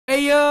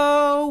Hey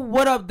yo,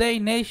 what up Day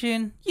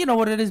Nation? You know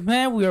what it is,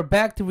 man. We are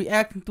back to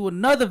reacting to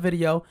another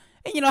video.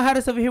 And you know how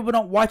this over here, we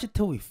don't watch it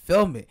till we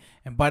film it.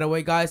 And by the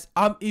way, guys,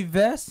 I'm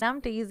Yves. I'm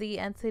Daisy,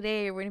 and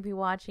today we're going to be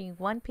watching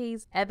One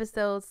Piece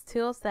episodes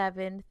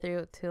 207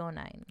 through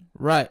 209.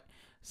 Right.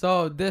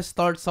 So this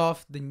starts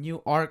off the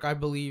new arc, I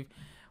believe.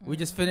 We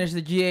just finished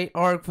the G8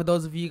 arc. For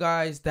those of you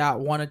guys that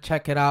want to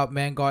check it out,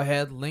 man, go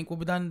ahead. Link will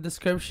be down in the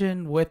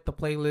description with the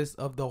playlist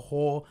of the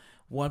whole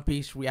One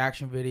Piece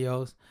reaction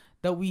videos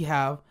that we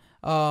have.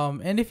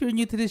 And if you're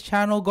new to this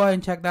channel, go ahead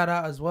and check that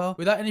out as well.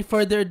 Without any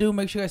further ado,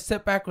 make sure you guys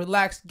sit back,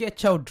 relax,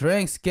 get your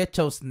drinks, get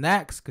your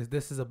snacks, because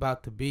this is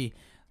about to be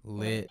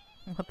lit.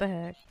 What the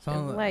heck?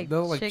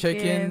 They're like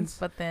chickens,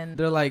 but then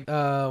they're like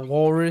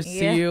walrus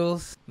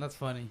seals. That's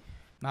funny.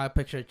 Now I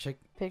picture a chick.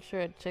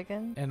 Picture a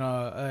chicken And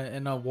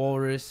a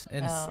walrus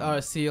and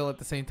a seal at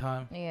the same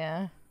time.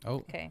 Yeah. Oh.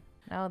 Okay.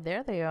 Oh,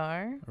 there they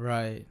are.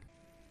 Right.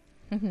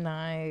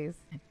 Nice.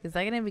 Is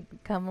that gonna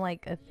become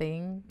like a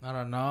thing? I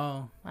don't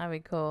know. That'd be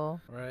cool.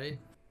 Right.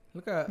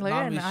 Look at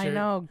Nami's shirt. I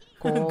know.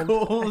 Gold.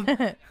 Gold.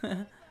 And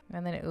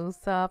then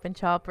Usopp and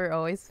Chopper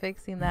always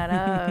fixing that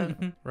up.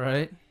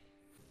 Right.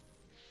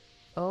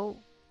 Oh.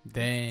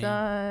 Dang.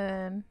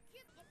 Done.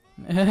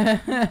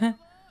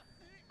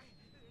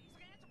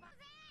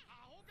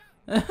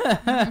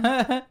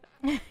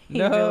 He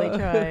really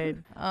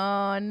tried.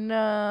 Oh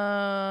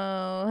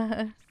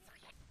no.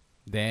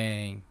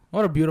 Dang.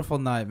 What a beautiful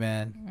night,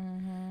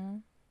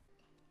 man.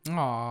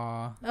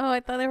 Aww. Oh, I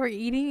thought they were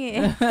eating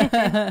it.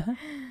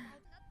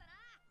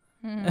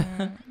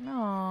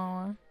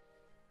 Aww.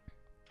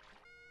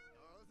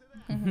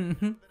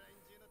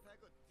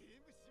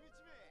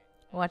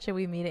 Watch it,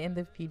 we meet it in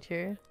the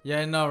future.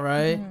 Yeah, I know,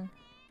 right?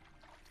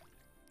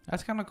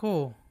 That's kind of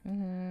cool.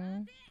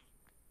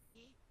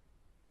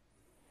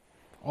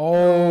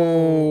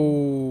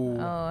 Oh.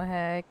 Oh,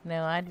 heck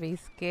no. I'd be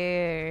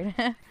scared.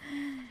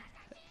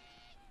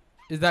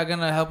 Is that going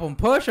to help him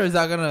push, or is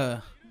that going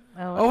to...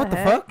 Oh, what the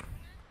fuck?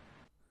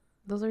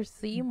 Those are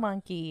sea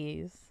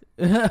monkeys.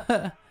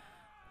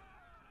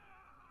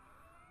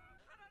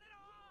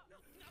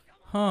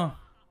 Huh.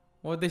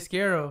 What'd they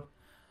scare of?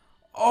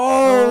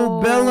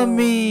 Oh,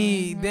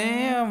 Bellamy.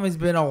 Damn, it's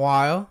been a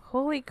while.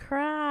 Holy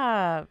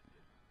crap.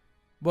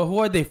 But who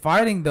are they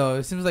fighting, though?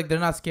 It seems like they're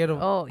not scared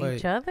of... Oh,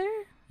 each other?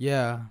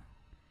 Yeah.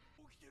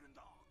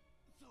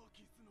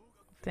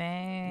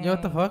 Dang. Yo,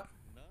 what the fuck?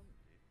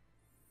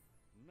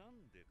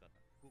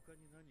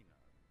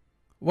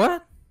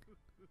 What?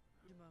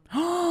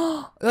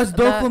 That's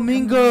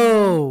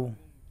Doflamingo.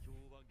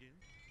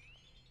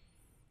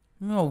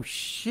 Oh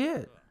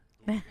shit.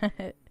 They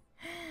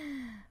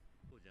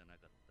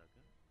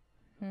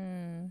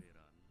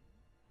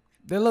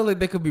look like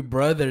they could be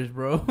brothers,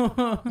 bro.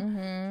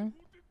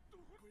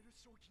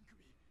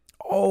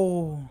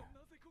 Oh.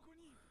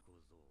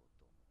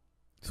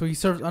 So he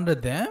serves under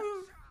them?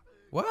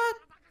 What?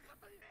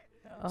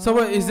 So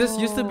what, is this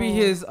used to be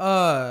his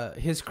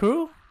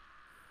crew?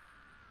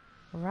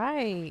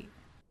 Right.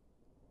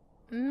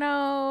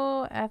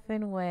 No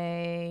effing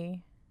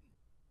way.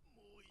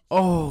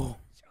 Oh.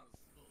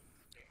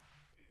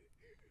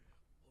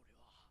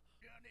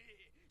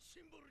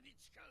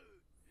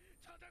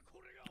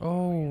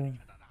 Oh.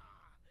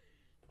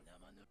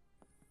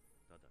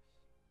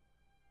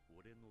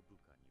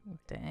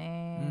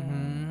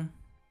 Dang.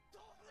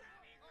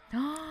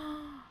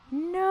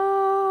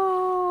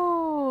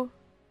 No.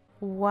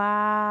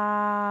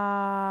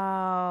 Wow.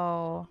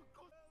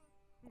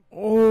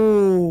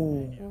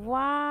 Oh.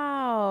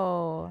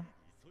 Wow.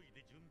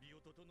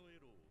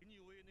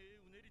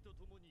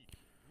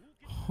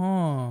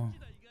 Huh.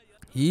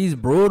 He's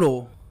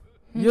brutal.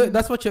 Yeah,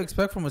 that's what you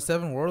expect from a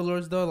 7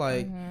 warlords, though.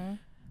 Like,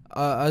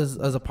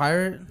 as a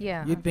pirate,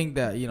 yeah, you think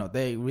that, you know,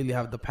 they really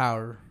have the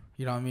power.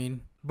 You know what I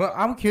mean? But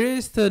I'm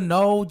curious to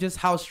know just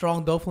how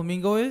strong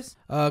Doflamingo is,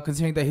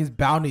 considering that his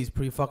bounty is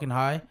pretty fucking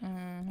high.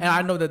 And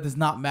I know that does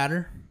not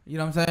matter. You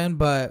know what I'm saying?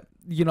 But,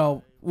 you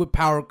know, with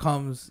power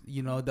comes,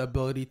 you know, the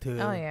ability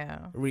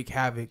to wreak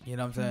havoc. You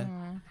know what I'm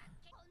saying?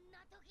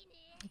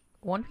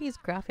 One Piece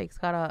graphics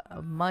got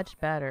a much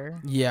better.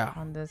 Yeah.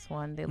 On this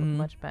one, they look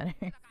much better.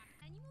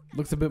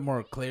 Looks a bit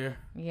more clear.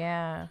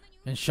 Yeah.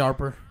 And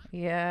sharper.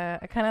 Yeah.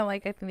 I kind of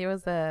like, I think there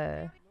was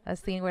a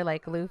scene where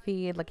like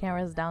Luffy, the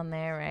camera's down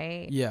there,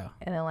 right? Yeah.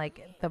 And then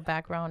like the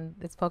background,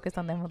 it's focused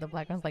on them, with the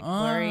background's like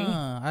blurry.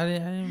 I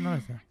didn't even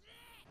notice that.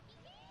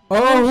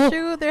 Oh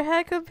shoot, they're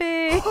hecka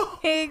big.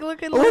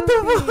 Look at Luffy. What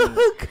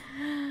the fuck?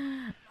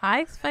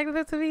 I expected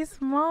them to be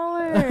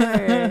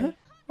smaller.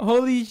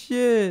 Holy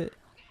shit.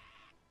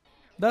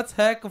 That's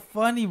hecka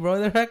funny, bro.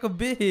 They're hecka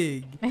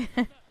big. They're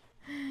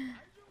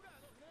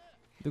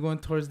going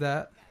towards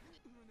that.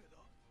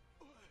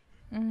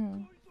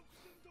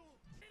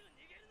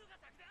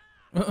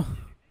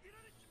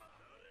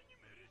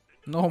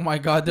 Oh my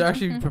god, they're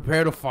actually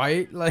prepared to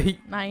fight? Like,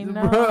 I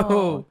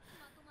know.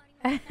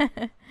 Bro.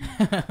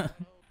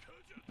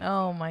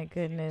 Oh my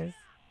goodness.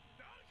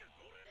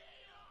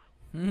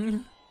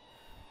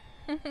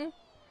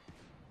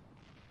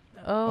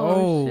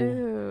 Oh.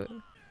 Shoot.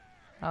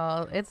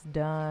 Oh, it's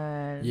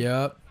done.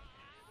 Yep.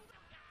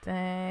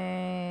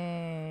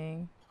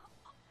 Dang.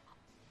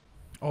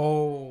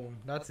 Oh,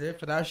 that's it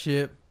for that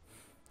ship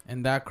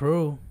and that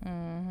crew.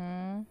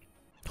 Mm-hmm.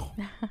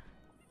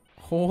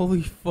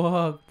 Holy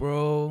fuck,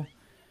 bro.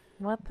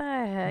 What the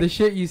heck? The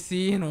shit you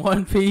see in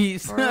One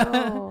Piece.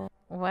 Bro.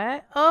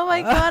 What? Oh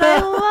my god,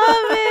 I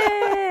love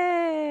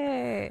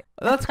it.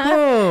 That's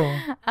cool.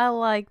 I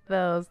like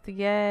those.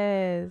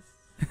 Yes.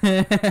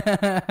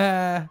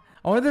 I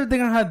wonder if they're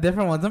gonna have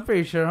different ones. I'm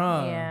pretty sure,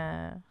 huh?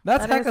 Yeah.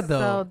 That's That hecka is so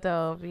dope.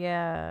 dope.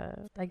 Yeah.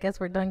 I guess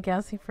we're done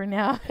gassing for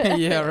now.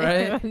 Yeah,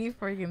 right? We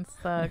freaking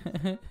suck.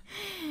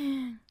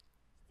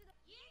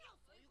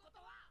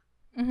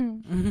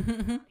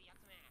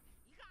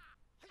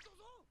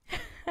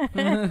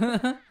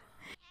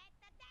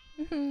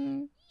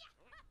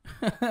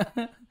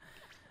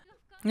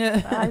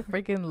 I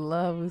freaking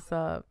love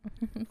Usopp.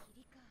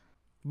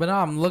 But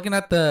now I'm looking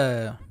at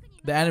the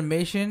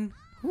animation.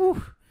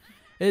 Whew,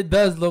 it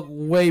does look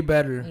way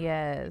better.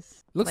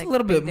 Yes. Looks Like, a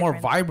little bit more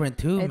different. vibrant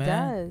too, It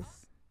man.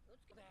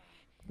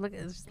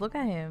 does. Just look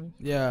at him.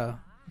 Yeah.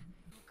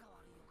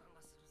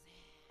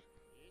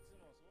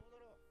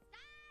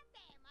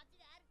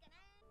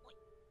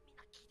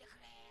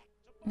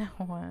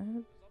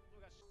 What?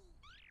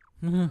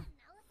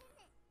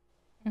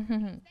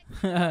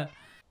 All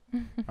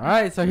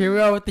right, so here we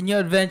are with the new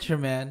adventure,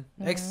 man.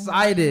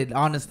 Excited,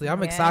 honestly.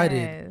 I'm excited.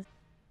 Yes.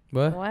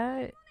 What?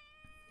 What?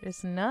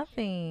 There's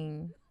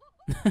nothing.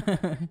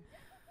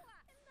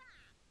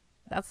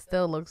 That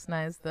still looks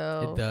nice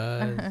though. It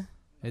does.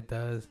 It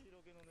does.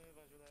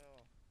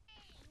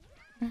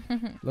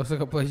 Looks like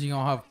a place you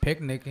gonna have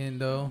picnic in,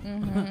 though.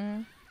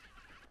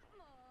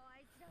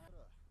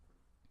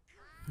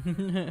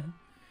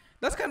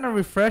 That's kind of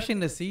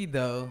refreshing to see,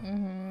 though.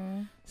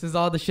 Since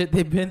all the shit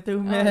they've been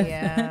through, man. Oh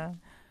yeah.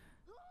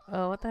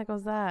 Oh, what the heck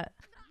was that?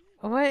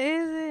 What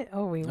is it?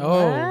 Oh wait,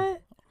 Oh.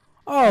 what?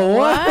 Oh,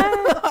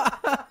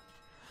 what? That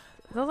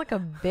was like a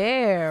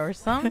bear or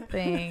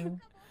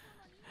something.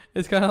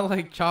 It's kind of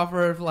like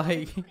Chopper,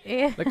 like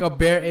Yeah. like a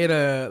bear ate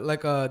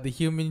the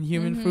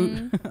human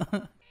fruit.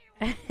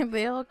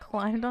 They all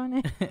climbed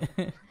on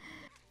it.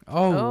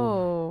 Oh.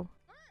 Oh.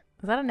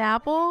 Is that an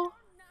apple?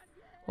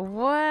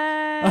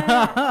 What?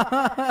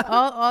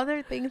 All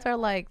other things are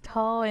like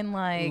tall and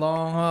like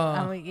Long,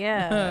 huh? I mean,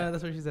 yeah.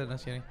 That's what she said. No,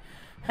 just kidding.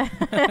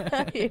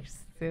 You're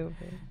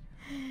stupid.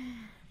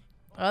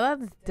 Oh,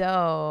 that's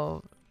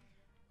dope.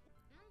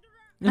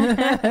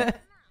 That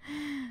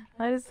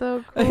is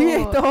so cool. He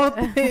ate the whole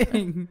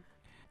thing.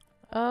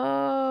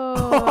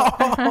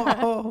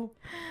 Oh.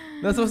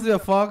 That's supposed to be a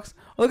fox.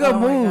 Look how it Oh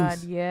my god,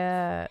 moves.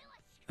 yeah.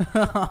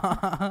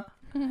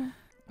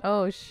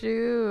 Oh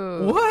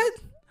shoot. What?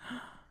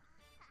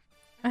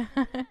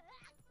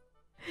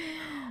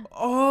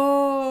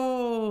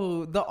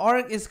 Oh, the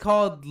arc is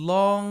called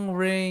Long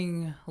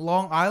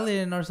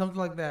Island or something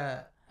like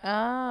that.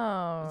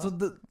 Oh. So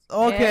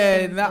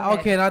Yeah,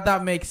 now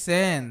that makes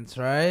sense,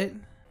 right?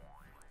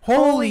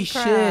 Holy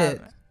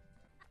shit.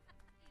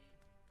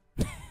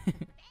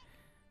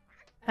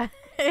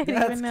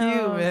 That's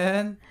cute,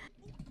 man.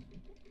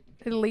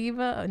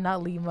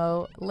 Not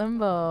Limo,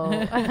 Limbo.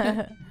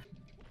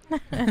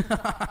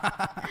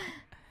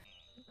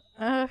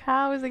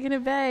 How is it gonna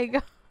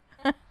beg?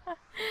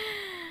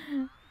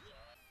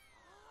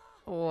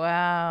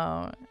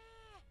 Wow.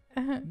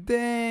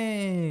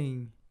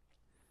 Dang.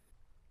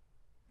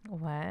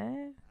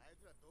 What?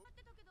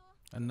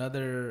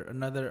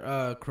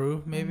 Another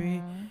crew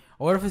maybe.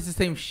 Or if it's the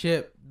same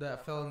ship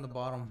that fell in the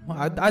bottom.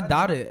 I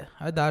doubt it.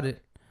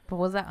 But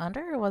was that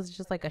under or was it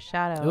just like a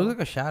shadow? It looked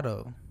like a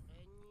shadow.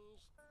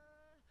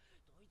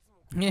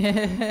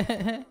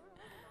 Yeah.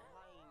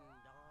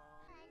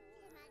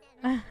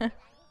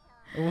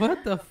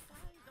 What the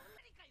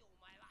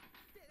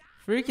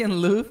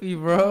freaking Luffy,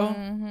 bro.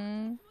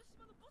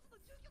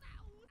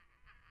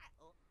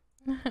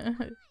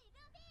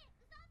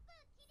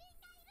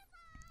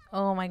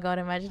 Oh my god,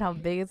 imagine how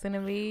big it's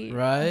gonna be.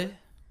 Right?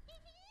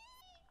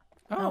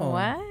 Oh,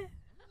 What?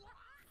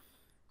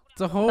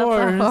 it's a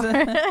horse.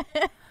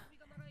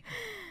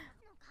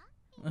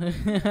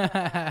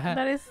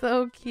 That is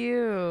so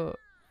cute.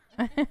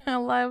 I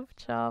love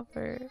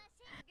Chopper.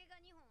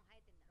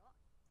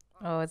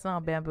 Oh, it's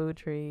not bamboo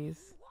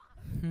trees.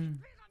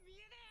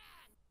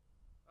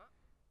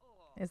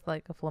 It's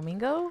like a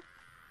flamingo?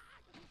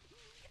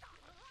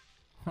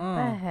 Huh.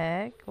 The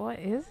heck? What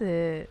is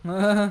it?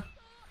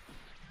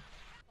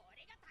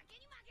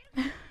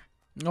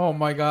 Oh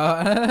my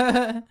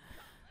god.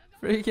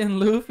 Freaking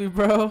Luffy,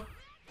 bro.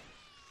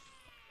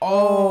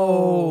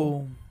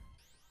 Oh.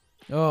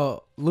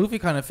 Oh, Luffy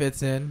kind of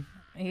fits in.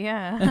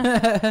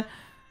 Yeah.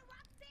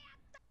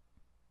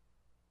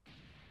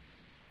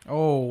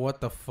 Oh,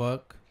 what the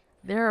fuck?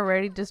 They're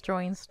already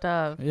destroying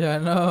stuff. Yeah, I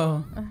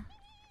know.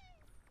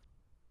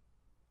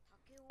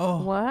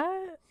 Oh.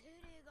 What?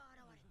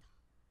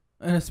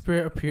 And a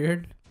spirit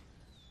appeared.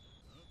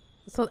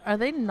 So are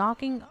they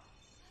knocking?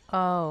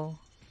 Oh.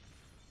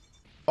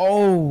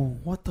 Oh,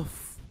 what the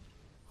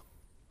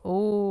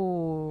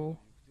Oh.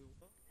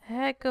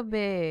 hecka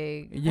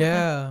big.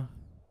 Yeah.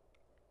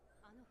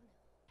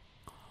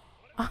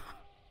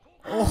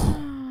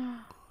 Oh,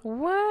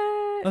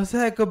 What? that's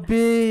hecka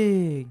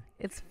big.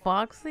 It's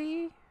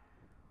Foxy?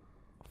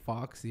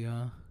 Foxy,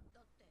 huh?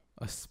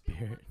 A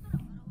spirit.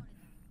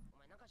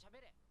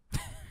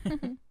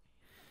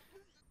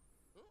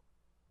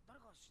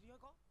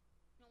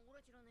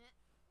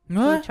 Blue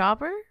What?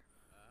 Chopper?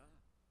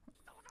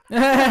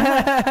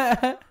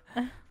 That's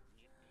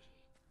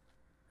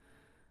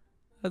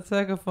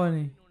hecka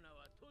funny.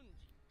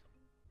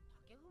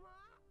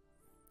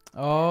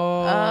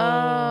 Oh.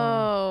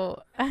 Oh.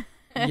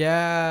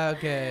 Yeah,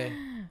 okay.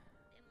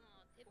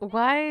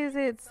 Why is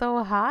it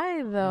so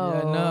high though?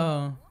 Yeah,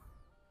 no.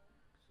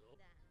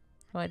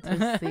 What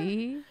to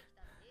see?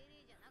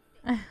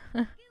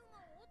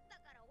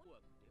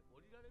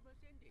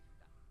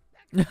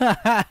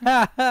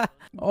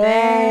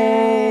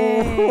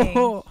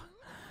 Oh.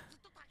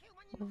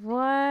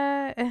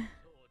 What?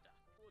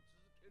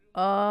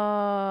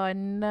 Oh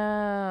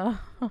no.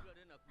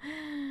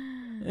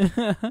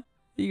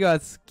 He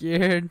got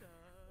scared.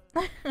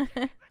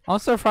 I'm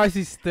surprised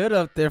he stood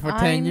up there for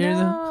 10 years.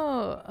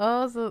 Know.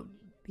 Oh, so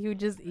he would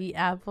just eat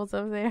apples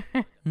up there?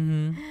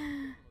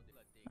 Mm-hmm.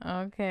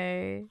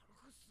 Okay.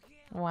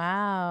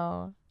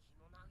 Wow.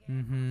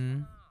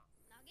 Mm-hmm.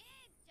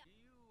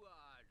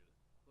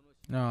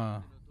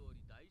 No.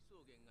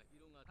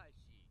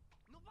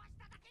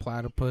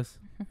 Platypus.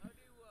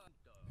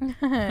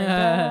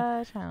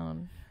 Gosh,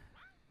 hound.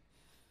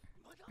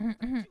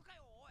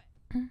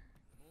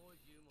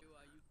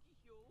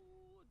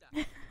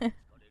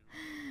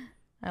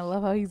 I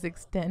love how he's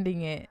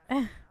extending it.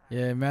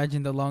 Yeah,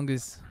 imagine the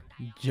longest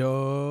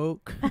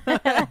joke.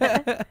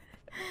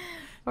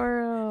 For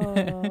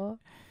real.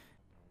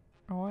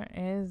 What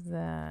is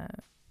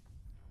that?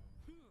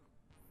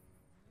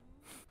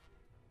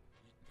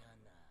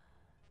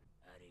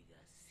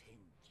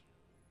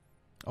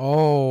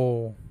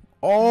 Oh.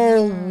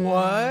 Oh,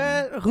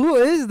 what? Who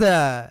is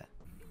that?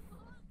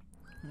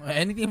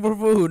 Anything for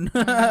food.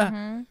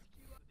 Mhm.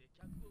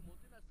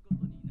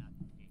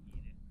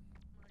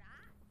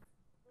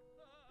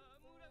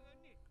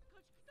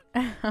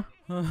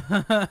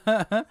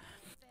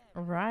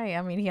 Right.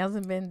 I mean, he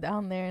hasn't been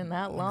down there in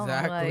that long.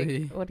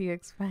 Exactly. Like, what do you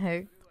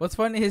expect? What's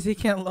funny is he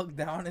can't look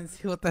down and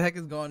see what the heck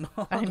is going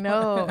on. I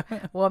know.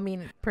 Well, I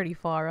mean, pretty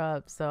far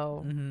up,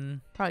 so Mm-hmm.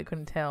 probably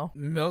couldn't tell.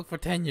 Milk for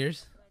 10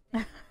 years.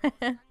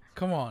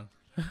 Come on.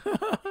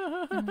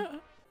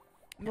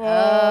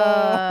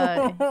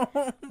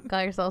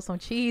 Got yourself some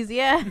cheese,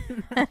 yeah.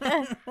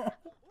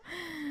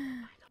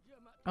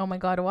 Oh my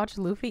god, to watch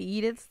Luffy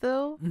eat it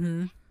still?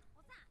 Mm-hmm.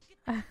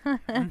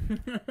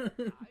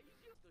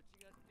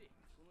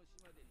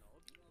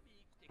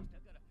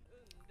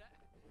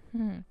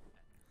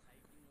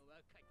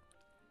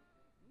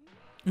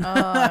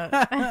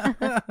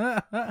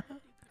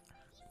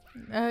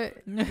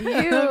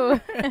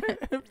 You.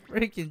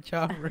 Freaking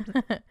chopper.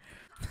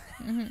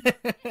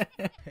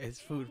 It's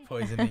food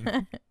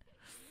poisoning.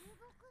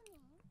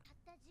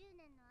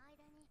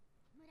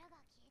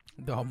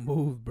 Don't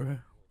move, bro.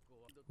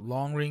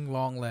 Long ring,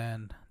 long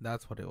land.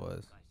 That's what it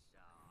was.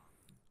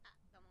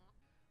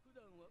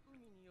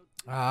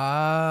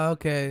 Ah,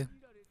 okay.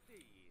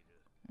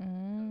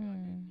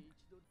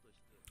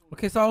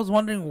 Okay, so I was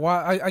wondering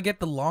why. I get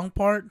the long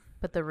part.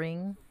 But the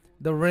ring?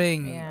 The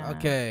ring. Yeah.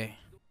 Okay.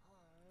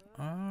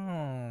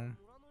 Oh.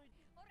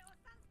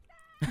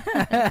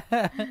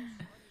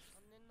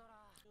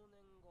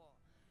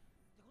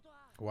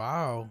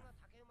 Wow.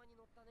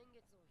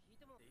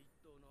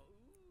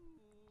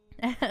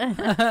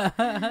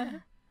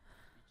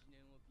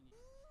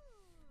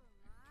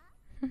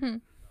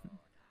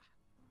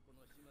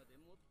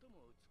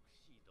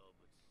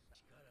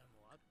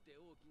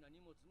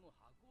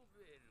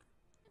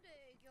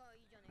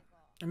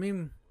 I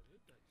mean,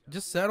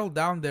 just settle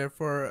down there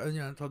for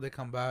until they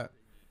come back.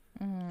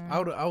 I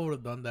would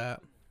have done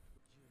that,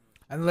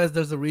 unless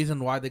there's a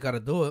reason why they gotta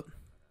do it.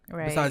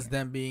 Right. Besides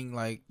them being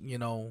like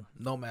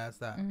nomads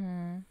that.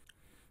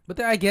 But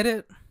then I get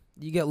it.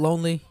 You get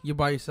lonely. You're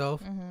by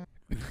yourself.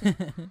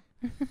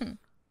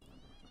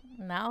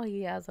 Now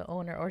he has an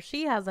owner, or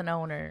she has an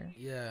owner.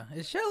 Yeah,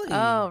 it's Shelly.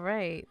 Oh,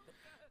 right.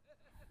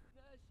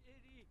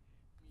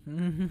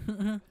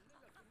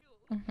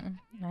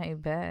 I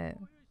bet.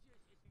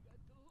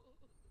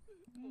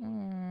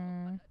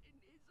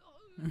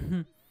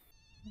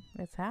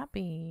 It's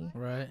happy.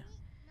 Right.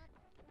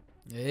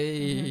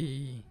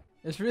 Hey.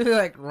 It's really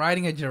like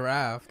riding a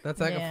giraffe.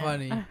 That's like a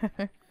funny.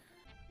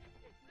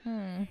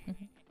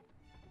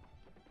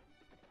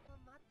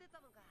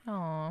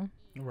 Aw.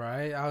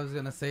 Right? I was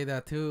gonna say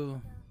that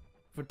too.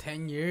 For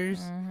 10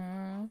 years.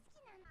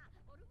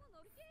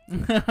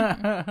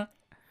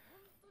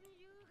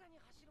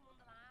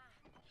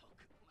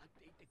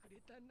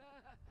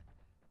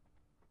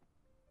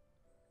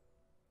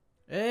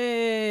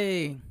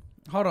 Hey.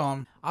 Hold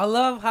on. I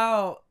love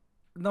how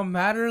no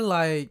matter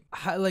like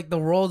how, like the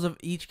roles of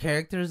each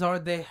characters are,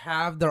 they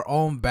have their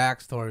own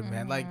backstory,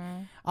 man. Like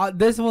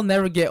this will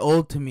never get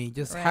old to me.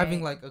 Just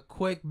having like a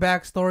quick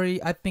backstory,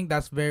 I think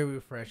that's very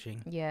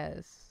refreshing.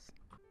 Yes.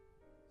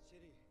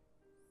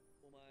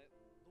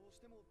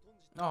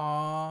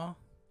 Aww.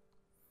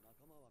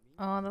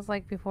 Oh, that's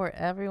like before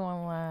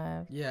everyone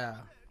left. Yeah.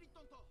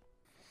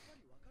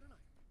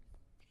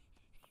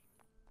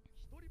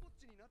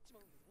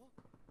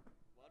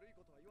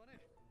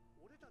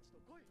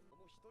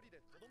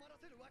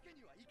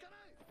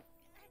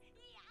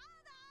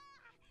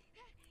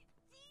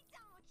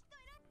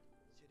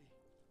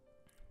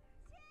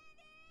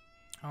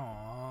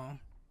 Aww.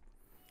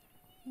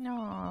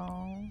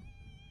 No.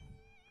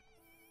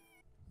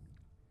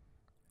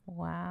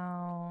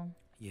 Wow.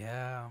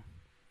 Yeah.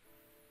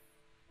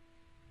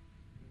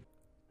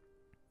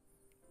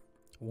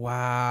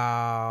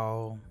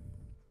 Wow.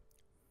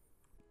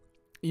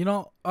 You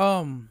know,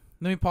 let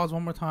me pause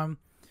one more time.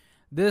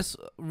 This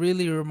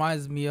really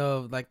reminds me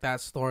of like that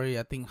story.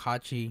 I think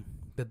Hachi,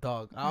 the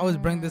dog. I always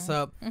bring this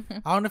up.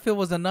 I don't know if it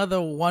was another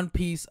One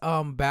Piece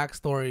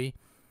backstory.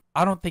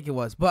 I don't think it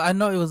was, but I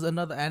know it was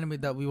another anime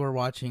that we were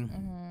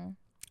watching.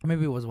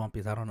 Maybe it was One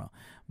Piece. I don't know.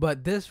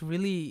 But this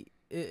really,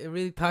 it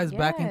really ties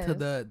back into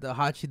the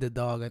Hachi, the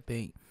dog. I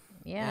think.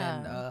 Yeah.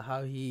 And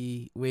how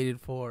he waited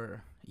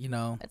for, you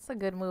know. It's a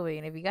good movie,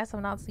 and if you guys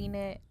have not seen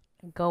it,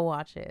 go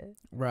watch it.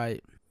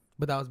 Right.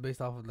 But that was based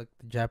off of like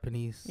the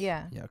Japanese.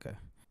 Yeah. Yeah. Okay.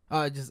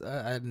 I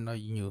didn't know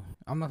you knew.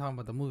 I'm not talking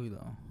about the movie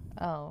though.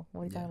 Oh,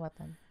 what are you talking about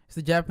then? It's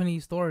a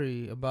Japanese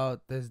story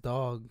about this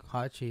dog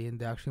Hachi, and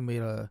they actually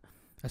made a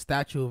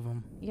statue of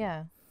him.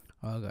 Yeah.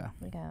 Okay.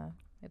 Yeah.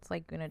 It's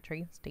like in a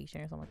train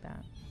station or something like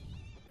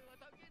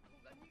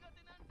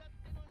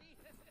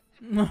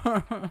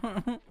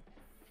that.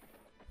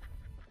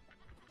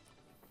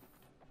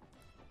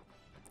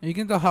 You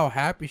can tell how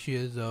happy she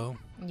is though.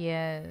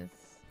 Yes.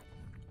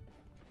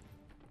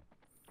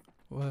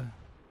 What?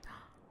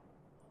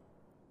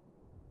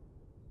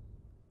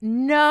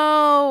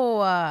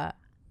 No.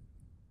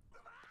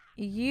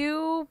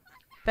 You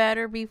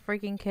better be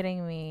freaking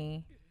kidding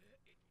me.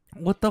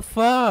 What the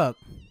fuck?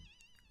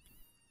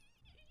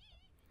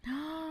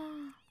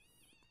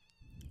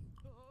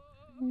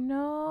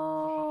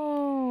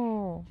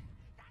 No.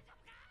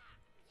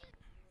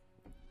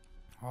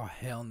 Oh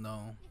hell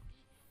no.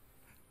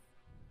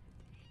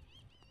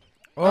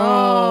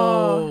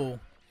 Oh.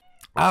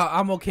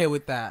 I'm okay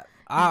with that.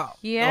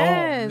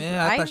 Yes. Oh man,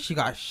 I thought she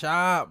got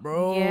shot,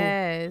 bro.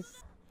 Yes.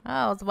 Oh,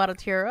 I was about to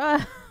tear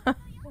up.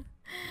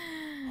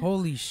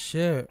 Holy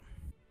shit.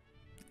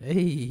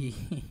 Hey.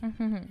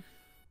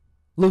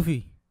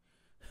 Luffy.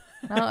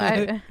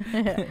 No,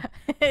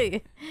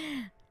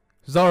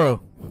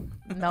 Zoro.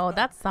 No,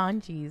 that's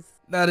Sanji's.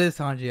 That is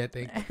Sanji, I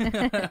think.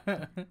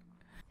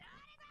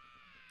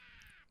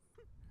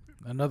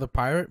 Another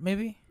pirate,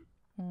 maybe?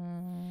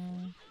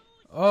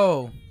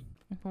 Oh.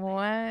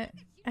 What?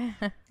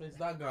 It's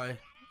that guy.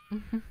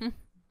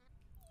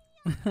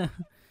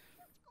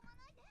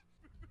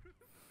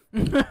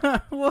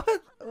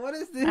 What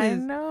is this? I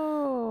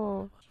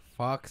know.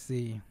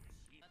 Foxy.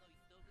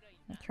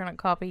 I'm trying to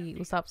copy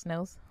Usopp's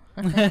nose.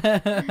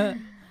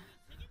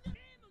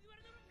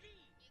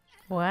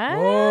 What?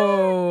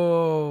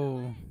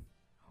 Whoa.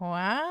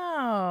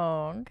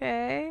 Wow.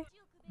 Okay.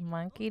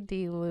 Monkey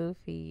D.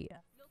 Luffy.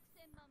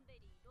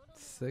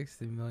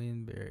 60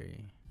 million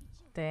berry.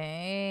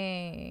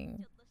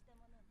 Dang.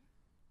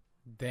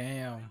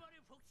 Damn.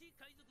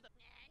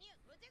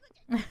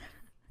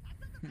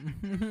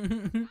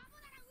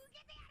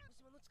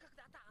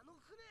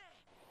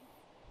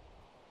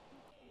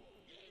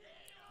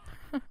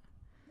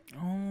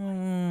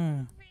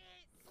 Oh.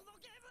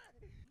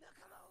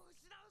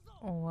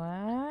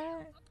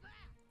 What?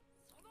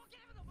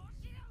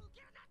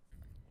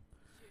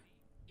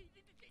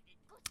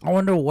 I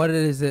wonder what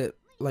it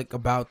like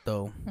about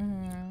though.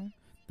 Mm-hmm.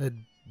 The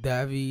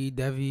Davy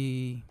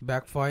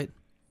backfight.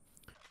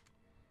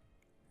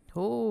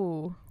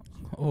 Ooh.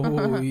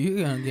 Oh,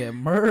 you're gonna get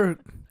murked.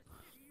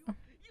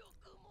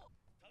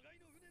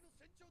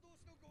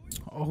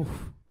 Oh.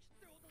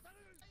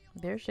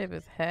 Their ship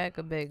is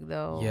hecka big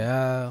though.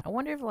 Yeah. I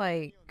wonder if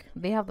like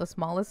they have the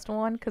smallest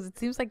one, because it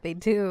seems like they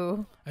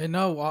do. I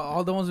know.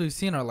 All the ones we've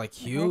seen are like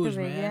huge,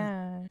 man.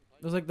 Yeah.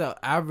 It was like the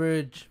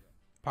average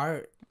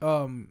pirate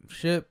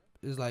ship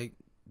is like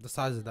the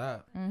size of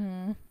that.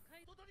 Mm-hmm.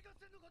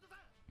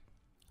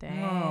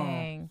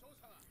 Dang.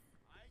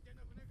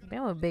 They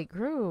have a big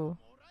crew.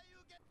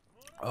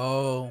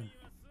 Oh.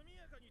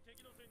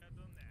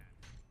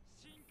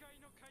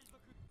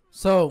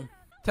 So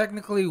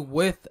technically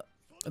with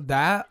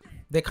that,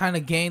 they kind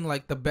of gain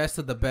like the best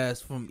of the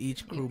best from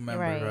each crew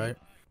member, right?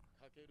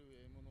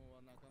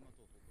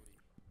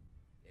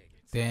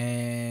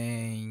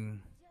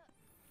 Dang.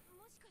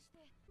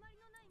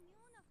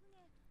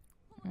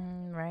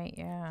 Right,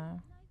 yeah.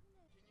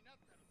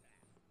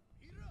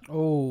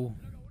 Oh.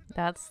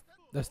 That's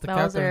the that was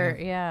captain. their,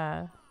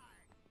 yeah.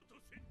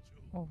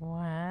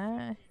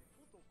 What?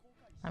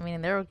 I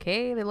mean, they're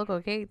okay. They look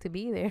okay to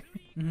be there.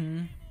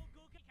 Mm-hmm.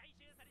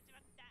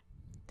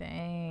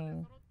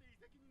 Dang.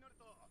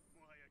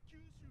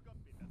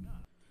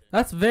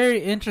 That's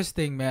very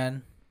interesting,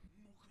 man.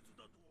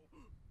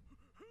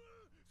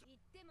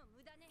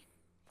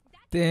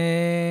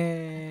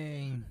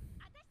 Dang.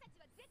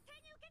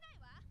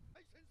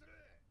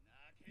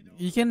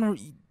 You can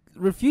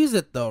refuse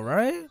it though,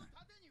 right?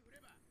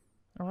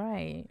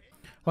 Right.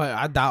 Well,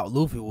 I doubt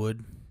Luffy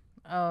would.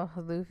 Oh,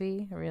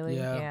 Luffy? Really?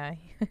 Yeah.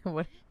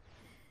 What?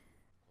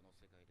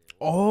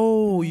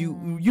 Oh, you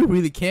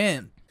really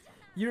can't.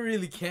 You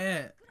really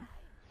can't.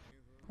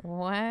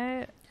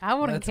 What? I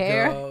wouldn't Let's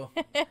care. go.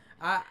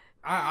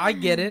 I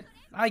get it.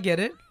 I get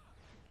it.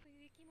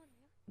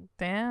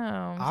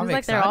 Damn. I'm Seems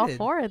like they're all excited.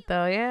 for it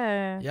though.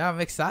 Yeah. Yeah,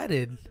 I'm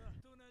excited.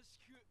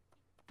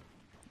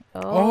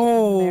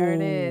 Oh, there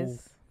it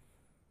is.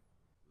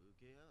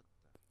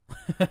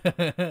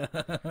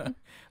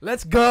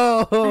 Let's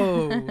go.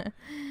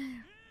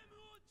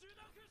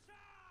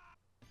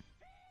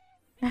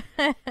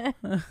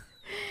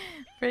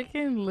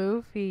 Freaking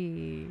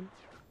Luffy.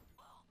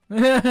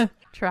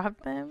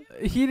 Trapped them?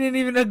 He didn't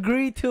even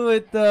agree to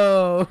it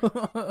though.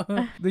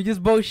 They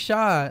just both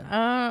shot.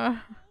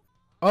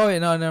 Oh wait,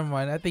 no, never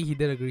mind. I think he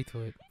did agree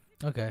to it.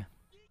 Okay.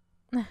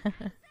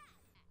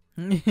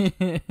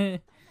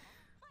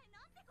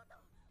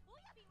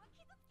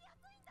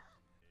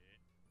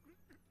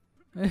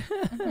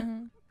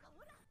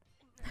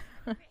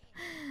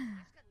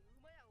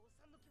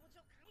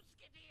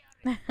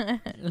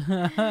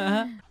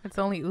 It's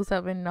only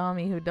Usopp and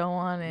Nami who don't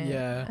want it.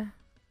 Yeah.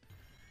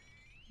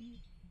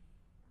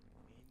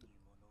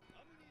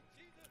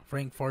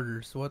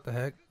 Frankfurters, what the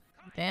heck?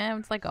 Damn,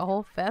 it's like a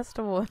whole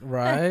festival.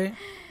 Right?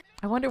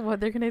 I wonder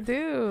what they're gonna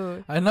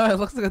do. I know, it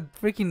looks like a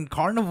freaking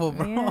carnival,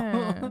 bro.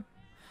 Yeah.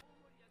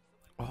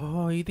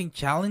 Oh, you think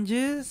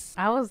challenges?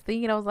 I was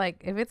thinking, I was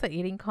like, if it's an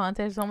eating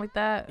contest or something like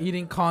that.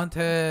 Eating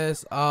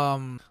contest, a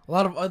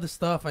lot of other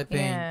stuff, I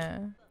think. Yeah.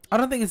 I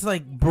don't think it's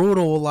like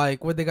brutal,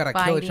 like where they gotta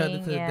kill each other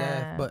Fighting, to the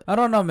death. yeah. But I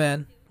don't know,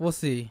 man. We'll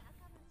see.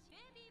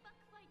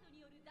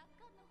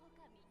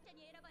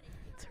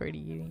 It's pretty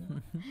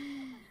eating.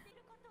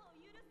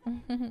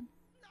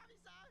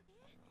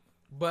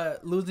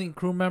 But losing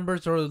crew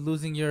members or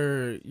losing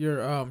your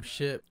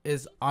ship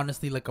is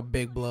honestly like a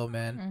big blow,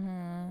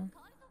 man.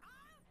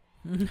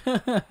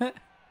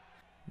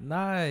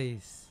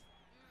 Nice.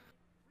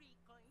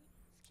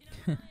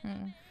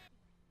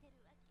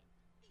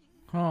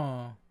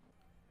 Huh.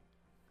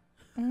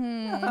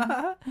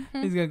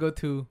 He's gonna go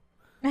too.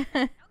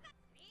 Oh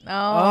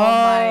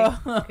my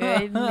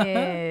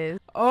goodness.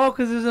 Oh,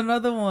 cause there's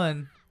another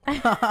one.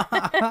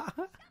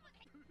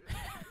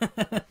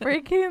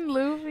 Freaking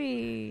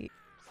Luffy.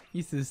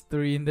 He says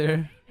 3 in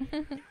there.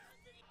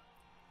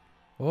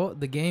 Oh,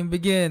 the game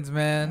begins,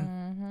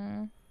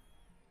 man.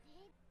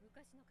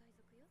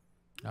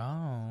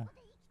 Oh.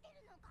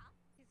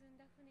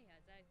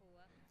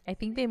 I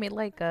think they made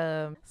like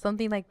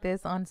something like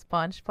this on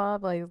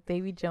SpongeBob, like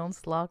Davy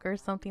Jones' locker or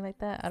something like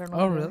that. I don't know.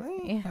 Oh,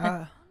 really?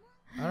 Yeah.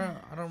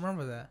 I don't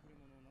remember that.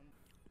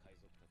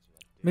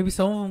 Maybe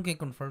some of them can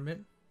confirm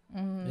it.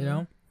 You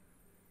know?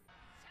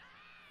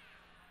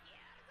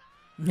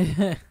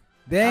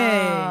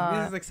 Dang,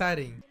 this is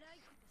exciting.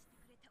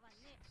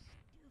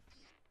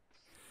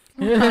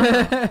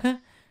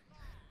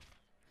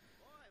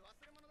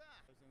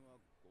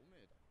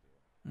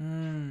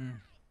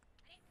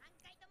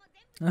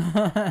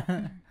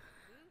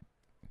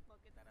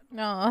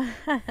 No.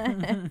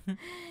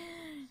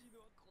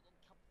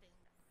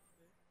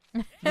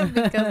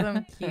 Because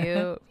I'm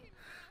cute.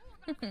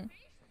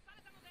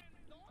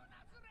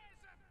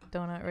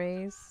 Donut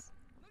race.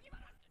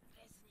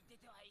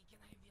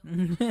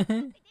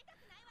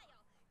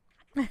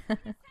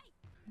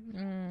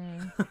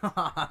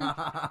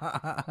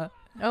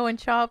 Oh, and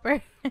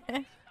Chopper.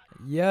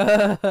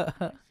 Yeah.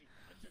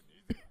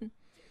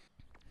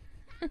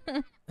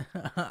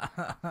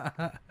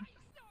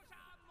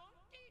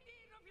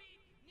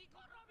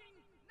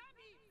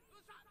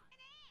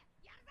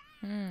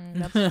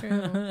 That's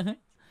true.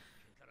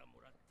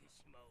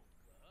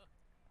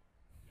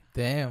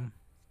 Damn.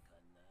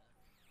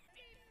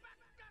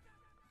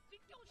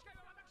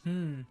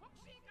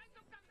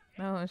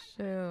 Oh,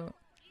 shoot.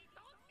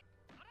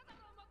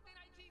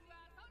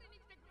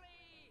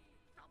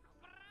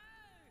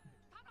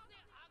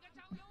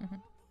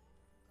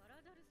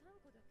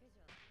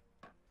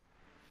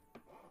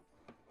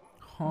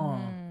 Huh.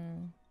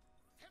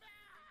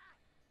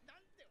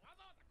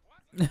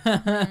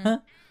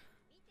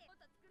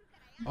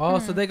 Oh,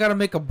 so they gotta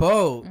make a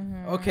boat.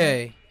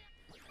 Okay.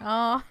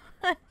 Oh.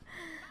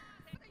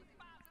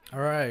 All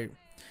right.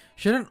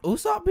 Shouldn't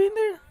Usopp be in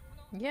there?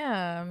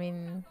 Yeah, I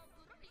mean,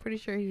 pretty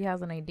sure he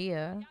has an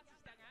idea.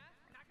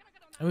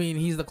 I mean,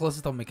 he's the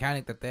closest to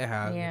mechanic that they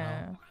have. Yeah.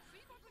 You know?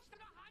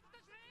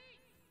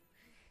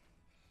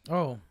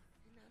 Oh,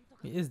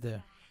 he is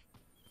there.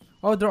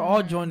 Oh, they're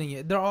all joining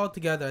it. They're all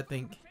together, I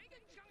think.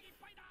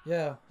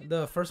 Yeah,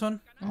 the first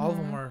one, all of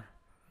them are.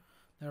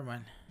 Never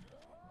mind.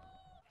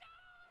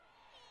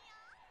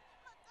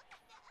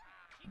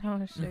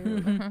 Oh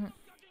shoot.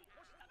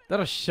 That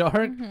a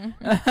shark?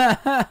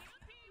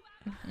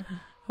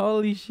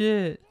 Holy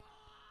shit.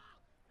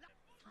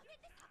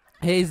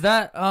 Hey, is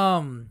that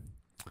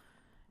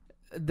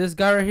this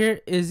guy right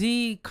here? Is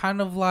he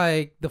kind of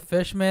like the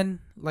fishman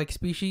like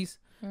species?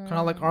 Kind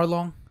of like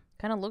Arlong,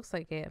 Kind of looks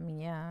like it. I mean,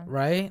 yeah.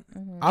 right?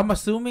 I'm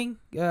assuming.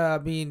 I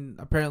mean,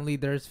 apparently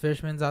there's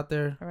fishmans out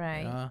there.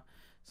 Right.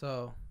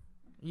 So,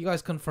 you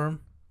guys confirm?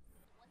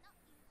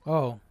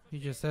 Oh, you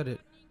just said it.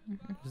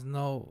 There's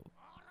no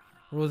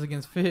rules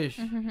against fish.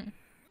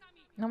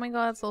 Oh my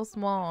god, it's so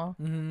small.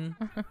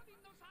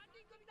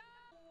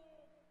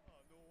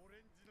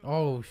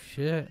 Oh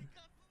shit.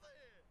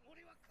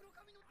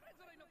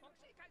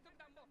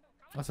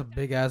 That's a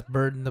big ass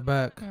bird in the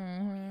back.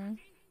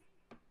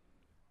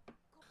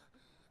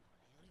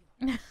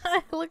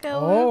 Look at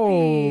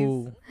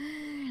Oh.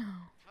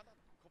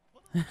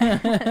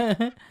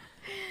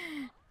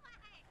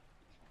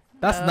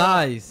 That's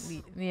nice.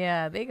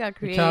 Yeah, they got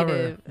Good job,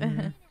 creative.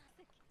 her.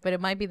 But it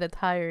might be the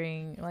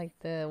tiring, like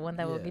the one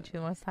that will Yeah. get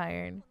you most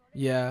tired.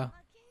 Yeah.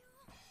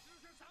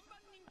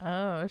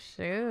 Oh,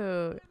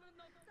 shoot.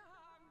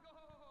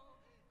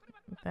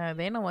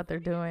 They know what they're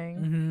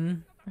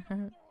doing.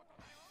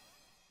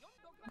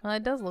 Well,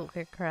 it does look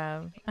like a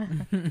crab.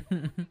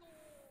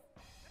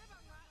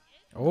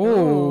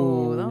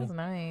 Oh, that was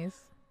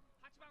nice.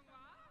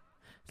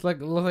 It's like,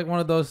 it looks like one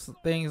of those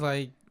things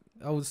like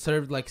I was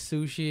served like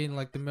sushi in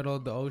like the middle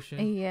of the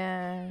ocean.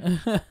 Yeah.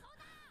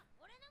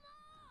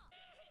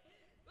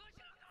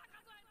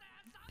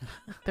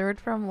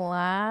 Third from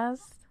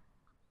last.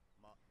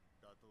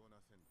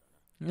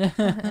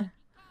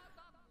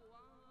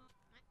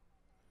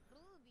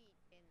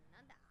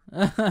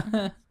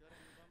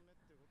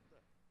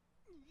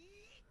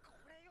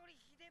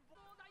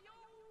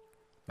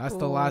 That's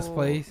the last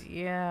place.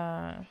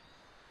 Yeah.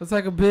 It's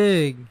like a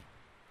big.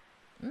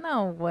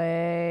 No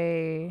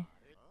way.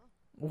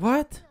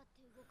 What?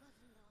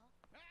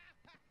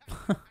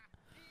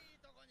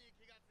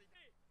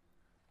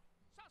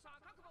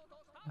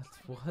 That's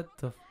what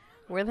the.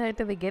 Where the heck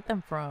did they get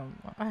them from?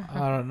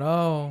 I don't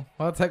know.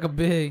 Well, it's like a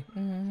big.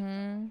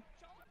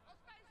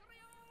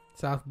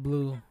 South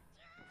blue.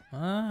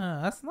 Ah,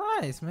 that's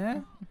nice,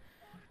 man.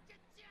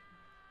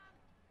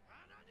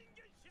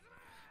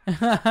 It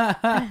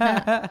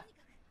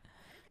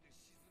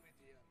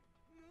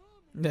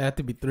had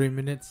to be 3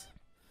 minutes.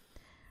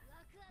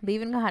 They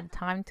even had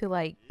time to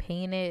like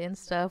paint it and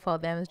stuff. While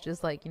them is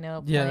just like, you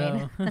know,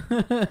 Yeah.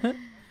 plain.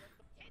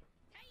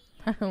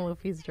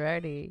 Luffy's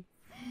dirty.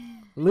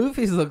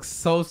 Luffy's looks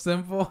so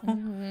simple.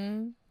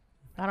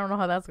 I don't know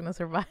how that's gonna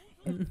survive.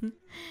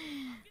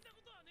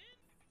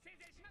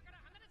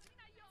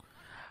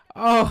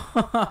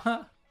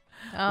 Oh.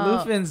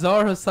 Luffy and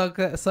Zoro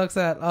sucks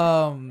at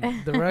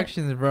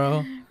directions,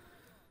 bro.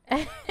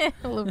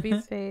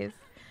 Luffy's face.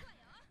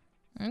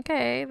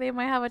 Okay, they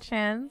might have a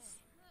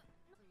chance.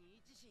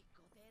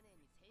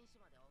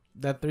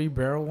 That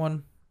 3-barrel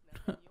one.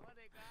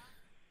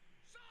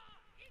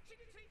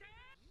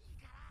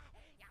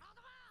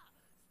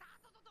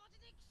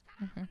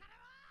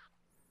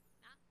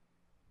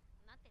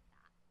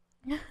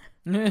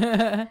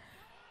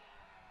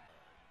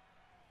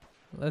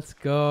 Let's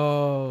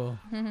go.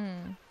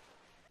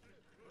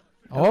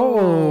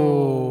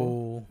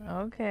 Oh.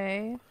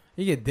 Okay.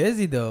 You get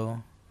dizzy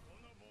though.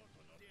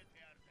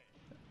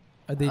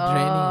 Are they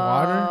draining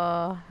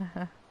water?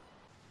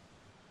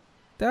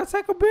 That's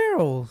like a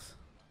barrels.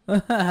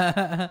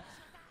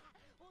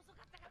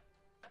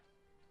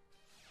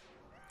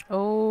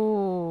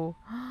 Oh.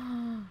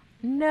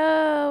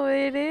 No,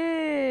 it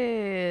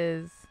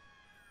is.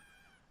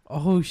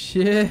 Oh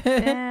shit.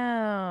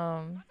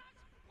 Damn.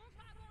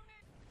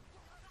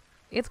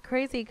 It's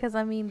crazy because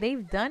I mean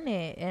they've done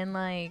it and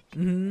like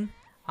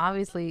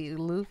obviously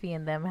Luffy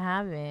and them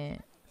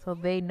haven't, so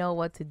they know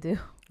what to do.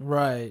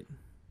 Right.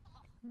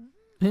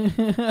 Oh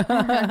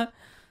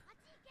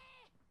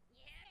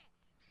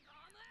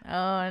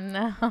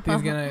no.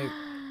 He's gonna.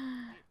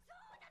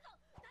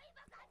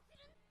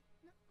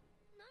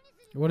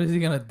 What is he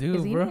gonna do,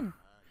 Is he bro? even-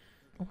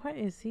 What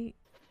is he?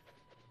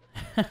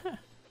 Okay.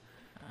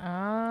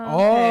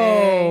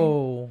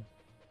 Oh.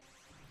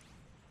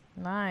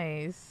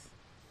 Nice.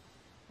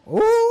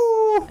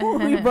 Oh,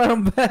 he brought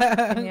him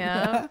back.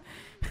 Yeah.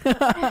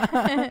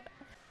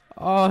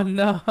 Oh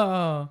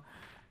no.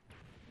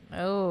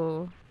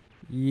 Oh.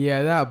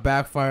 Yeah, that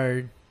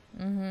backfired.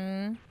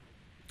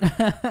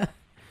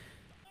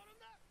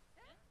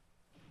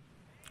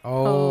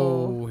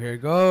 Oh, here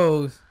it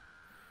goes.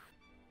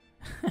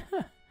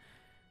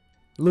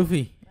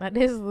 Luffy. That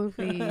is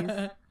Luffy's.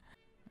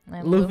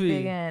 And Luffy. Luffy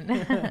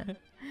again.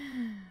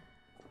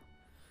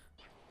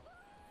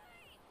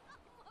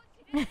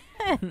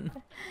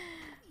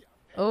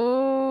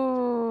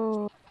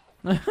 Oh.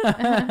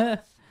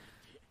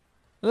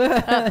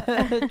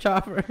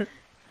 Chopper.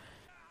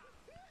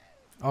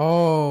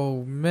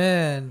 Oh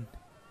man.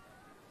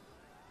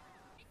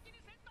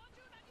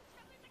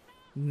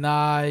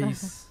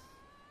 Nice.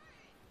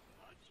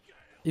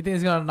 You think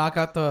he's gonna knock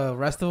out the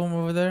rest of them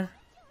over there?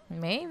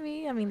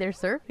 Maybe. I mean, they're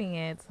surfing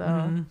it,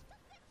 so.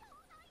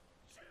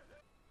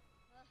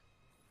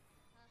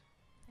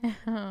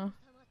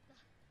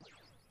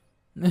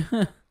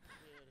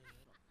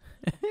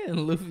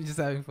 Luffy just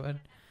having fun.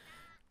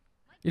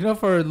 You know,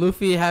 for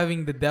Luffy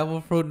having the devil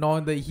fruit,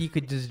 knowing that he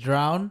could just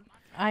drown,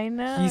 I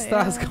know. he still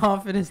has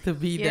confidence to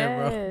be there,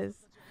 bro. Yes.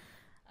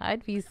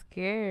 I'd be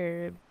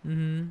scared.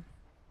 Mm-hmm.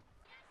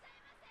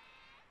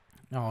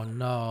 Oh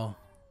no.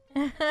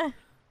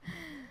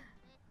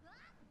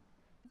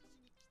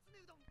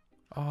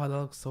 Oh, that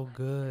looks so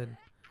good.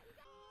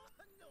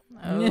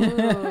 Oh. He got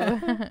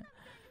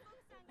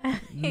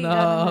in the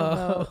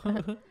No.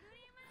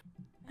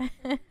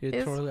 You're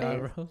His twirling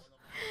face.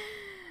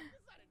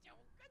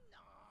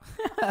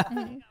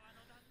 eyebrows.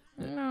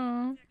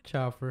 No.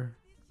 Chopper.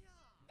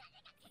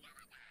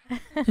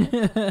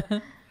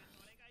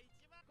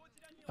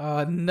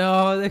 Oh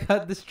no, they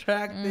got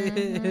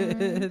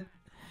distracted.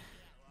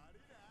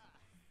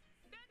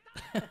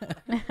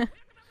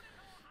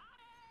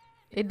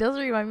 It does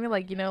remind me,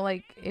 like, you know,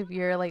 like if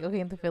you're like, okay,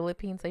 in the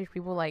Philippines, like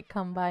people like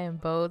come by in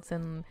boats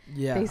and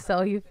Yeah. they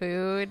sell you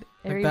food.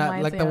 It Like that,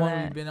 reminds like me the of one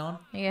that. we've been on.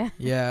 Yeah.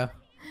 Yeah.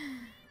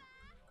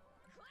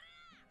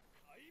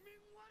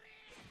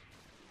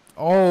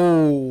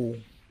 Oh.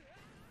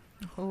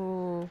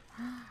 Ooh.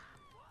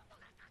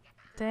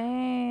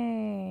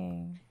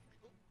 Dang.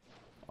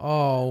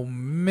 Oh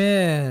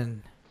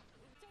man.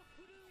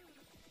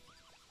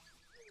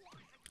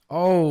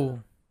 Oh.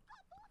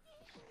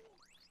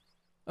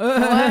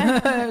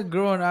 What?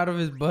 Growing out of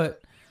his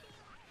butt.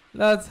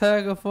 That's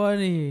hella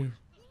funny.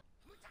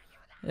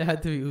 It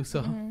had to be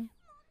Uso. Mhm.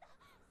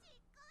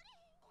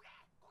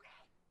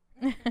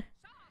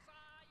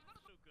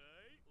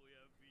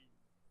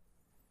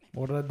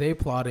 What are they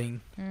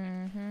plotting?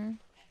 Mhm.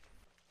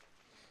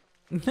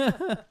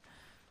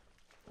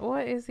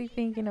 What is he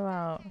thinking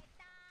about?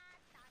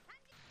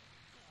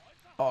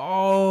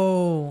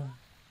 Oh.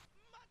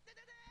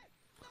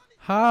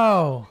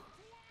 How?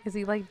 Is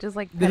he like just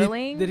like Did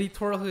pedaling? he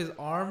twirl his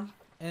arm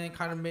and it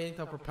kind of made it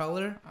into a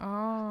propeller?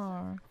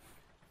 Oh.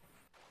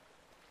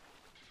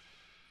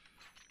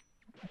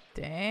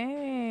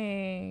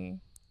 Dang.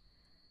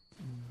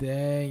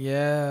 Dang,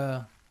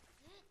 yeah.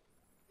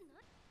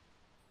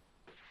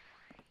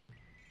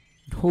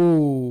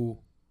 Ooh.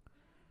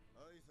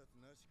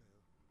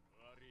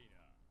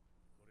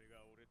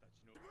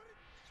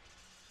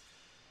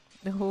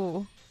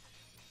 Ooh.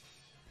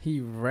 He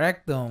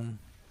wrecked them.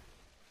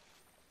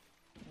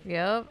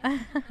 Yep.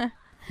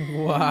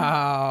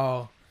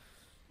 Wow.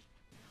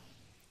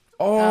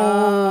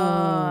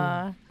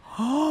 Oh.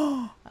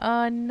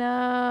 Oh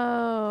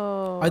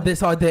no. Are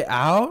they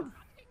out?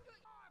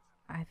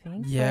 I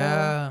think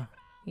Yeah. so.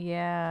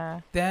 Yeah.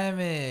 Damn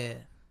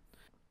it.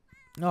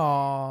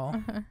 Oh.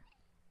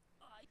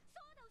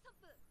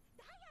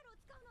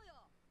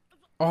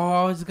 Oh,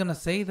 I was gonna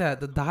say that.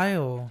 The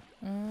dial.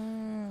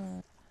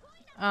 Mm.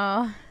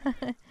 Oh.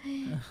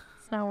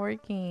 It's not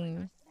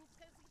working.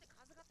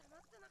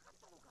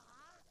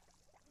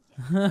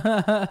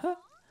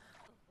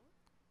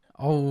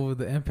 Oh,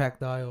 the impact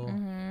dial.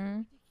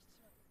 Mhm.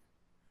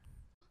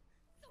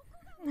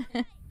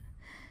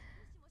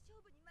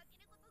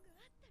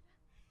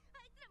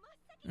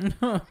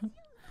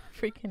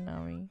 Freaking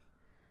Nami.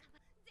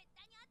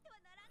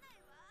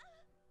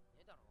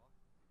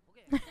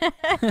 You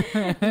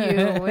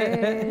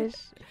wish.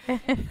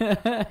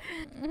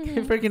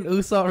 Freaking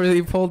Usopp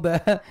really pulled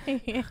that.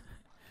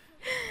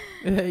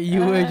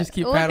 You would just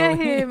keep Look at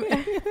paddling. him.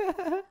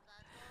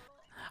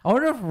 I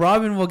wonder if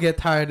Robin will get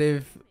tired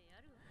if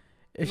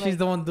she's Like-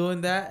 the one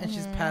doing that and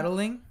she's Mhm.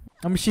 paddling.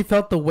 I mean, she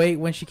felt the weight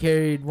when she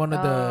carried one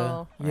of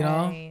the, you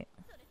know, right.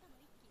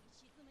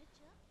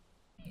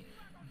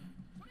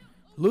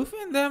 Luffy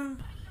and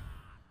them.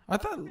 I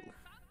thought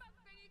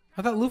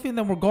Luffy and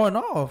them were going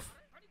off.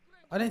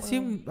 I didn't see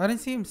him. I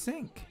didn't see him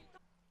sink.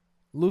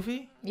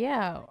 Luffy.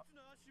 Yeah.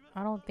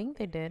 I don't think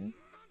they did.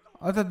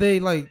 I thought they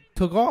like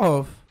took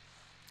off.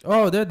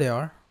 Oh, there they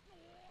are.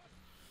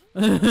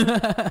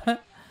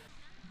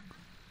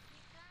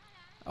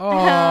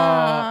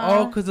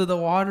 Oh, because of the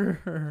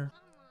water.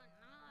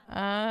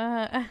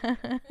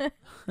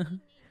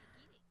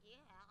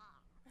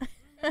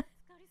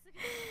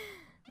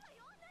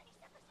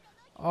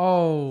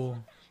 Oh.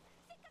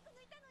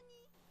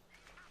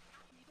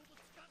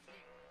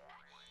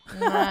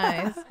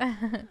 Nice.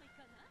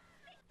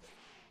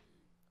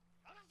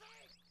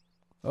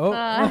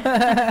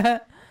 Oh.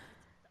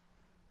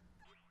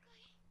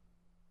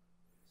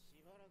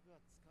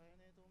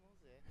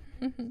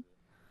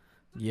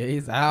 Yeah,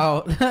 he's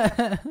out.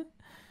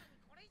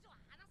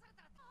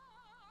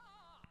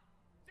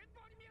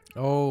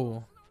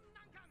 Oh.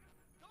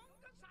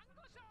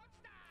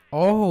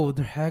 Oh,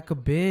 they're hecka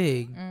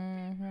big.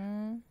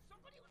 Mm-hmm.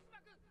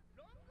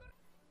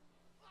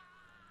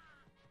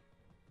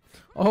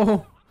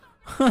 Oh.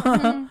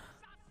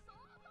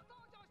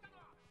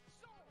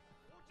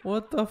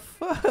 What the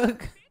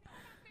fuck?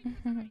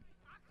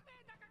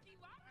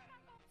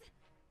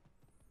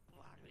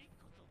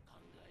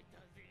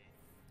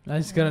 I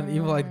just got an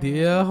evil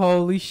idea.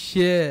 Holy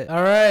shit.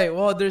 All right.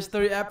 Well, there's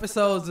 3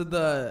 episodes of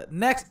the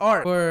next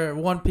arc for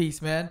One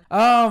Piece, man.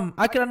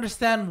 I can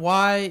understand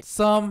why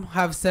some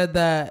have said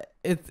that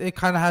it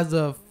kind of has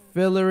a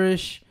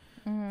fillerish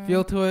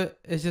feel to it.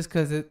 It's just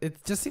because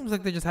it just seems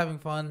like they're just having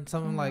fun.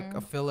 Something like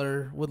a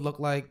filler would look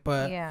like.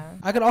 But yeah,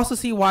 I could also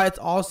see why it's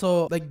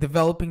also like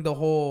developing the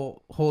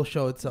whole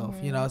show itself,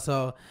 you know?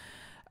 So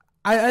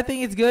I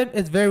think it's good.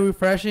 It's very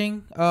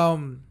refreshing.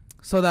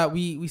 So that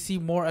we see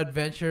more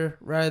adventure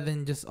rather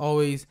than just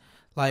always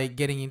like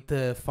getting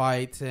into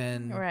fights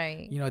and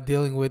you know,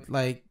 dealing with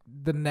like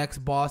the next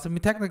boss. I mean,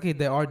 technically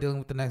they are dealing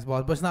with the next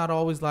boss, but it's not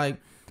always like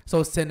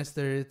so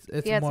sinister.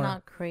 It's yeah, more, it's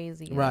not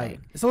crazy, right?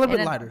 It's a little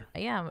bit lighter.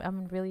 Yeah,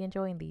 I'm really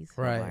enjoying these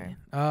so right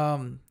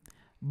far.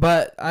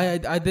 But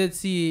I did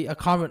see a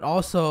comment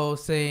also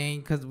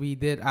saying, because we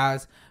did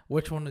ask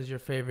which one is your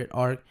favorite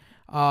arc,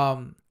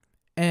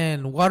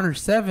 and Water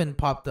 7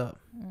 popped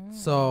up.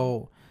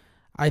 So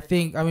I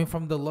think, I mean,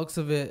 from the looks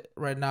of it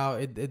right now,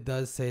 it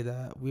does say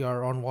that we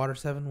are on Water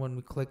 7 when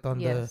we clicked on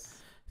the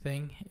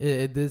thing.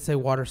 It did say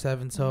Water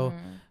 7. So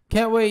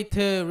can't wait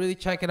to really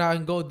check it out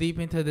and go deep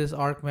into this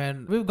arc,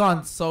 man. We've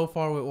gone so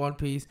far with One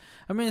Piece.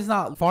 I mean, it's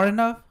not far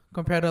enough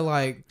compared to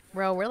like...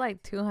 Bro, we're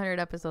like 200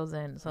 episodes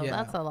in, so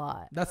that's a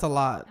lot. That's a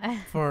lot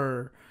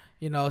for...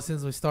 you know,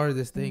 since we started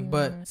this thing.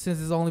 But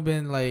since it's only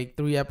been like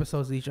 3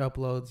 episodes each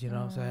uploads, you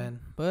know what I'm saying?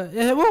 But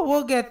yeah,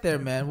 we'll get there,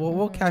 man.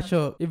 We'll catch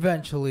up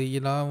eventually, you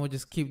know, and we'll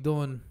just keep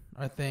doing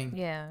our thing.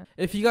 Yeah.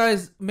 If you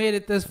guys made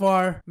it this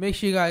far, make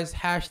sure you guys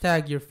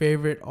hashtag your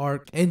favorite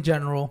arc in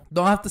general.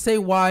 Don't have to say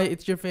why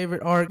it's your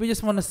favorite arc. We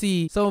just want to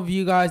see some of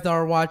you guys that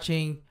are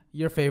watching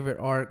your favorite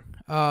arc.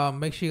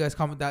 Make sure you guys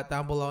comment that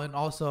down below. And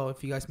also,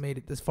 if you guys made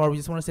it this far, we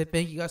just want to say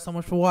thank you guys so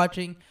much for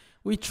watching.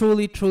 We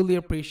truly, truly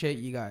appreciate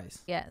you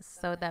guys. Yes.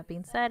 So with that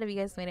being said, if you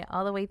guys made it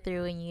all the way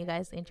through and you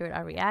guys enjoyed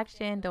our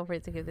reaction, don't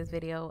forget to give this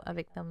video a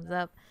big thumbs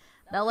up.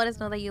 That'll let us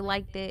know that you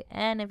liked it.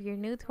 And if you're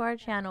new to our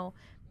channel,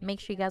 make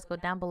sure you guys go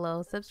down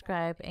below,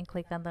 subscribe, and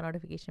click on the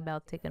notification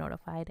bell to get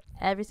notified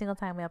every single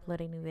time we upload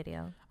a new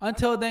video.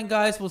 Until then,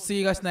 guys, we'll see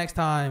you guys next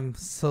time.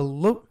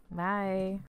 Salute. Bye.